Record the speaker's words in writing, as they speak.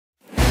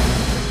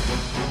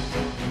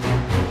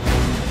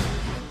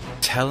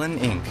Telin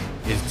Inc.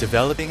 is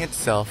developing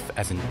itself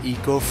as an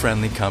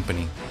eco-friendly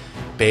company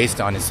based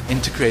on its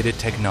integrated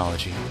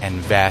technology and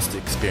vast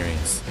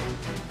experience.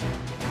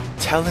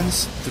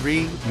 Telin's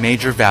three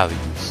major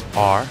values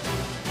are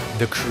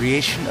the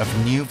creation of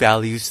new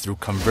values through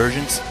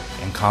convergence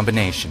and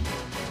combination,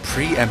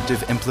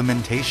 preemptive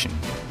implementation,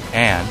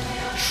 and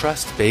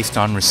trust based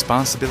on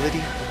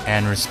responsibility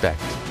and respect.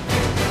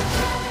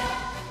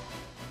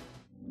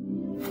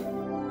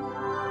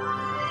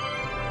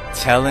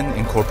 Telin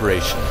Inc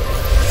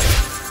Korea.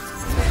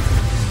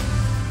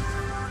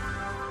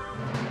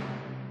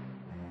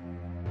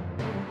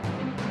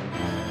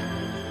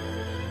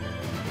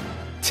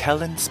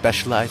 Telin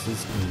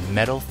specializes in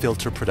metal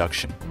filter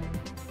production.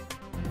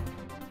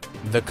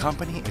 The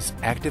company is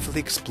actively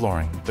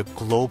exploring the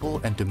global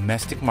and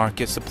domestic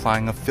market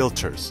supplying of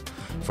filters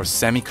for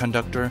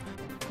semiconductor,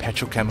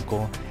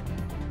 petrochemical,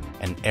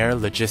 and air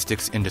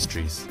logistics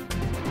industries.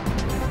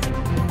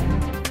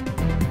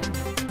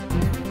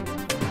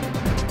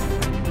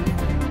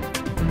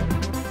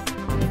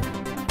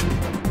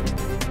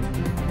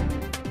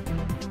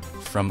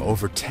 From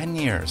over 10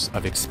 years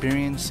of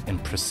experience in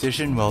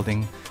precision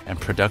welding and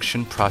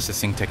production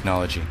processing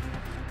technology,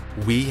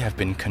 we have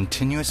been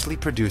continuously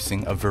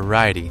producing a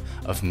variety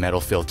of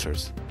metal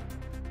filters.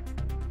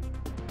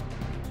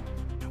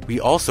 We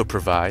also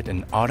provide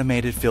an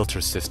automated filter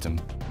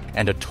system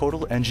and a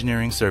total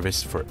engineering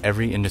service for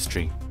every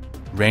industry,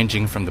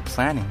 ranging from the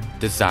planning,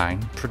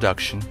 design,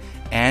 production,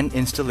 and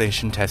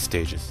installation test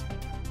stages.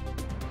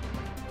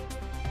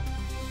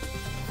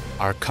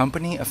 Our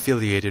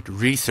company-affiliated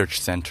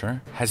research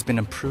center has been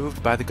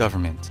approved by the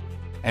government,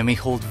 and we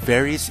hold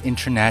various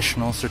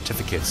international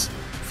certificates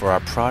for our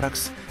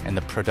products and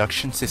the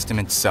production system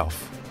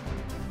itself.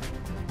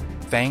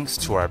 Thanks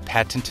to our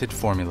patented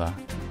formula,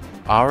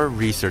 our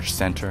research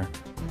center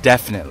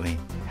definitely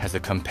has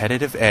a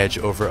competitive edge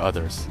over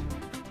others.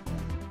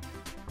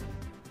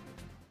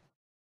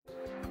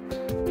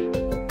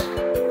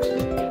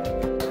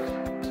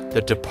 The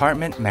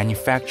department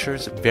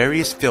manufactures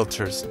various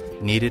filters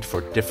needed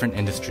for different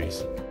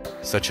industries,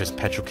 such as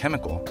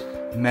petrochemical,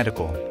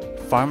 medical,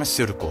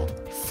 pharmaceutical,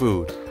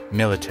 food,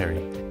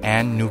 military,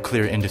 and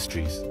nuclear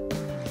industries.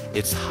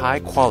 Its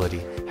high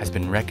quality has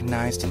been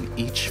recognized in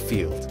each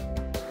field.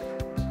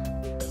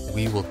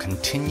 We will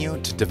continue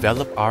to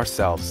develop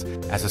ourselves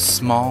as a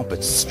small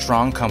but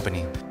strong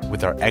company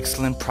with our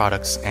excellent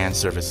products and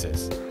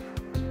services.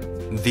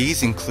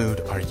 These include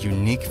our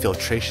unique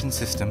filtration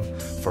system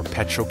for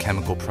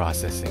petrochemical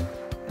processing,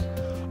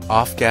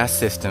 off-gas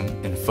system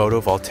in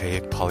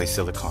photovoltaic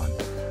polysilicon,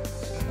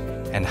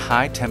 and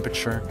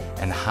high-temperature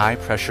and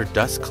high-pressure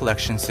dust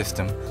collection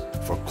system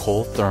for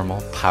cold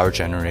thermal power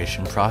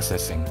generation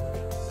processing.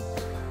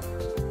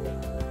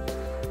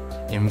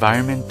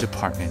 Environment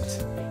Department.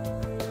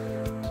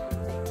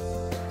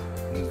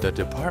 The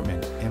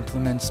department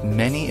implements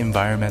many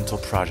environmental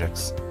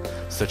projects,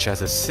 such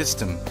as a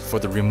system for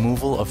the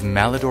removal of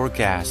malodor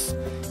gas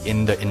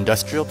in the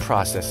industrial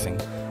processing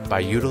by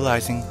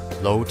utilizing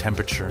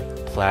low-temperature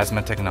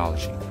plasma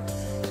technology,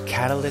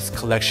 catalyst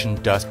collection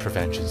dust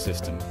prevention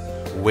system,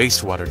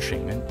 wastewater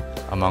treatment,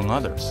 among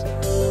others.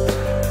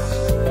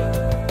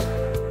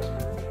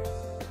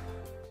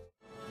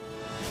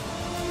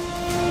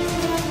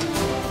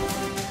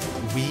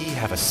 We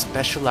have a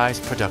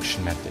specialized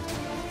production method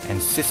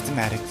and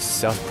systematic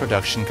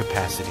self-production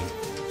capacity,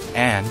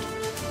 and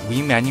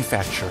we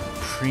manufacture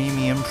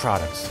premium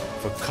products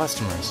for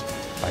customers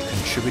by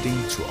contributing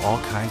to all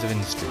kinds of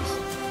industries.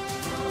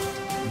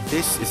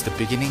 This is the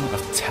beginning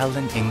of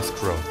Telin Inc's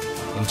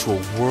growth into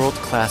a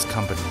world-class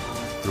company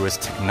through its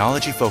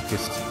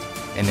technology-focused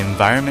and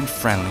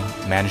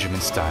environment-friendly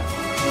management style.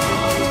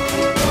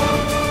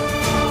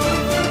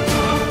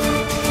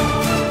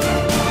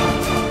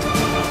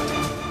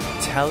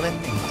 Telin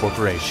Inc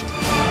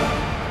Korea.